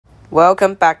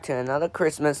Welcome back to another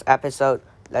Christmas episode.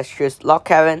 Let's choose Lock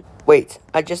Cabin. Wait,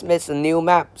 I just missed a new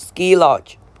map, Ski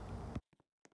Lodge.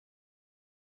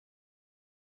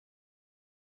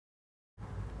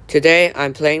 Today,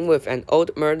 I'm playing with an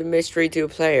old Murder Mystery 2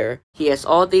 player. He has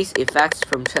all these effects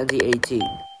from 2018.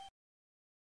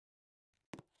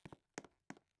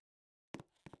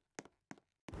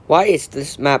 Why is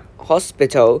this map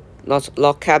Hospital, not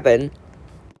Lock Cabin?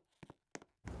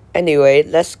 Anyway,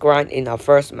 let's grind in our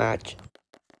first match.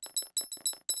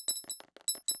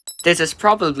 This is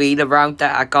probably the round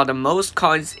that I got the most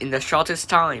coins in the shortest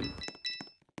time.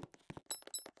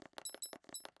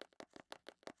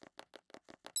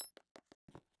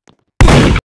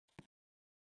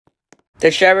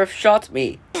 The sheriff shot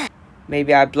me.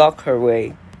 Maybe I blocked her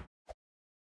way.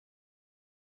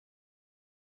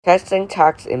 Testing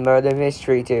tags in Murder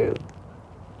Mystery 2.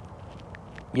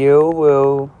 You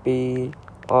will be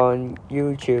on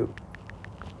YouTube.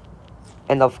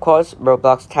 And of course,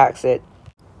 Roblox tags it.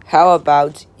 How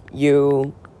about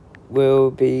you will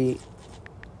be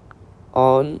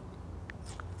on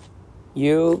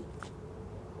YouTube?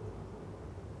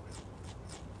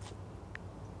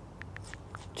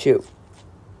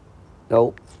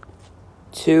 No.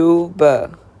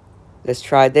 Tuber. Let's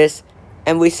try this.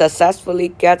 And we successfully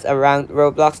get around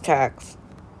Roblox tags.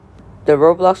 The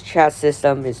Roblox chat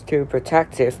system is too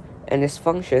protective and its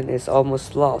function is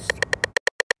almost lost.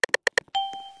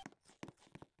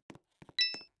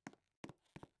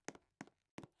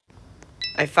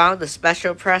 I found a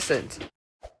special present.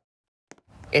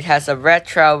 It has a red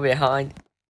trail behind.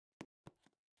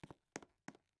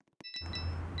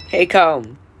 Hey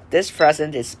come, this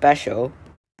present is special.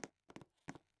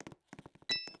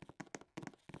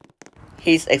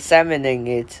 He's examining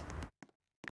it.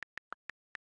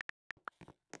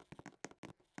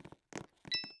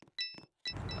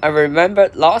 I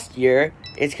remembered last year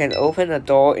it can open a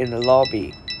door in the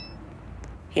lobby.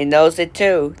 He knows it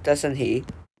too, doesn't he?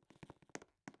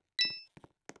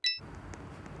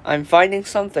 I'm finding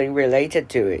something related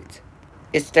to it.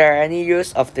 Is there any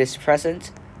use of this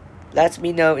present? Let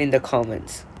me know in the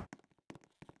comments.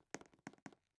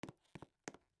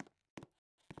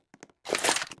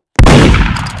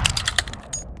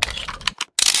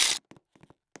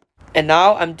 And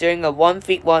now I'm doing a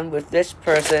 1v1 with this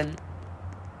person.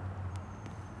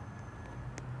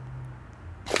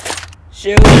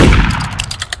 Shoot!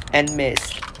 And miss.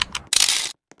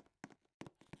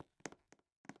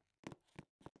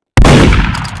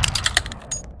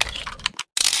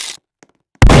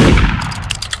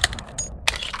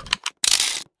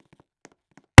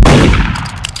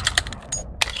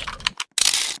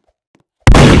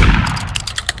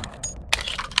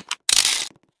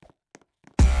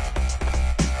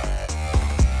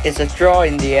 It's a draw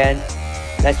in the end.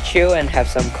 Let's chill and have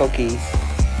some cookies.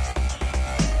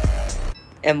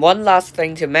 And one last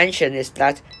thing to mention is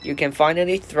that you can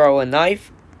finally throw a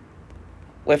knife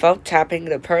without tapping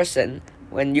the person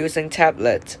when using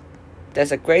tablet.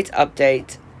 That's a great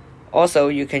update. Also,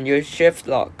 you can use shift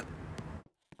lock.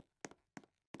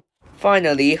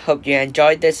 Finally, hope you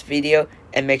enjoyed this video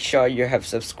and make sure you have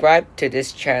subscribed to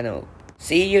this channel.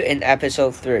 See you in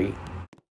episode 3.